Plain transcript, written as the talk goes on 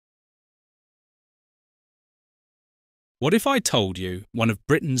What if I told you one of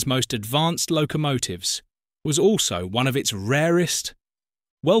Britain's most advanced locomotives was also one of its rarest?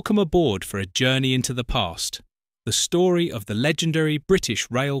 Welcome aboard for a journey into the past, the story of the legendary British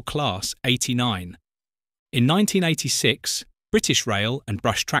Rail Class 89. In 1986, British Rail and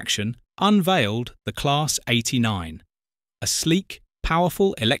Brush Traction unveiled the Class 89, a sleek,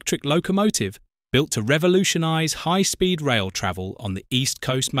 powerful electric locomotive built to revolutionise high-speed rail travel on the East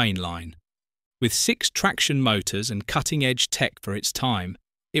Coast Main Line. With 6 traction motors and cutting-edge tech for its time,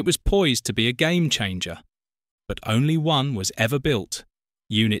 it was poised to be a game-changer. But only one was ever built,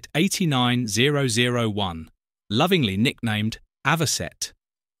 Unit 89001, lovingly nicknamed Avocet.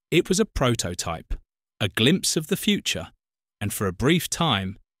 It was a prototype, a glimpse of the future, and for a brief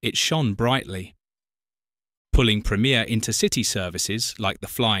time it shone brightly. Pulling premier intercity services like the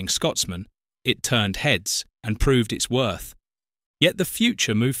Flying Scotsman, it turned heads and proved its worth. Yet the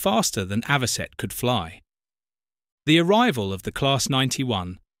future moved faster than Avocet could fly. The arrival of the Class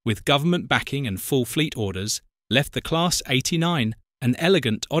 91, with government backing and full fleet orders, left the Class 89 an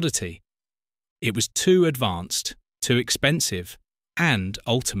elegant oddity. It was too advanced, too expensive, and,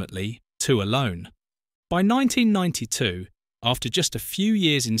 ultimately, too alone. By 1992, after just a few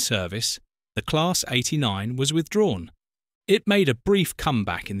years in service, the Class 89 was withdrawn. It made a brief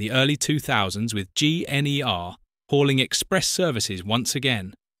comeback in the early 2000s with GNER, hauling express services once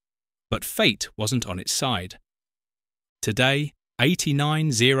again. But fate wasn't on its side. Today,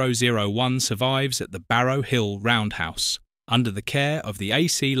 89001 survives at the Barrow Hill Roundhouse, under the care of the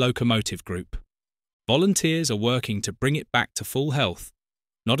AC Locomotive Group. Volunteers are working to bring it back to full health,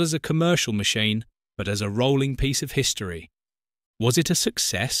 not as a commercial machine, but as a rolling piece of history. Was it a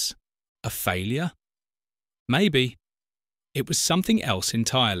success? A failure? Maybe. It was something else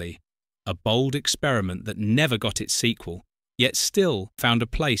entirely. A bold experiment that never got its sequel, yet still found a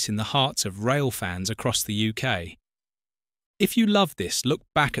place in the hearts of rail fans across the UK. If you love this look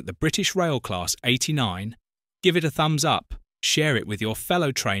back at the British Rail Class 89, give it a thumbs up, share it with your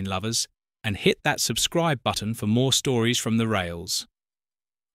fellow train lovers, and hit that subscribe button for more stories from the rails.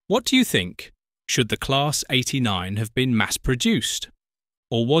 What do you think? Should the Class 89 have been mass-produced?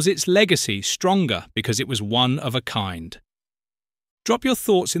 Or was its legacy stronger because it was one of a kind? Drop your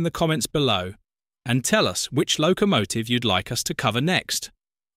thoughts in the comments below and tell us which locomotive you'd like us to cover next.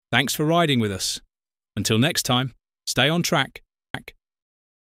 Thanks for riding with us. Until next time, stay on track.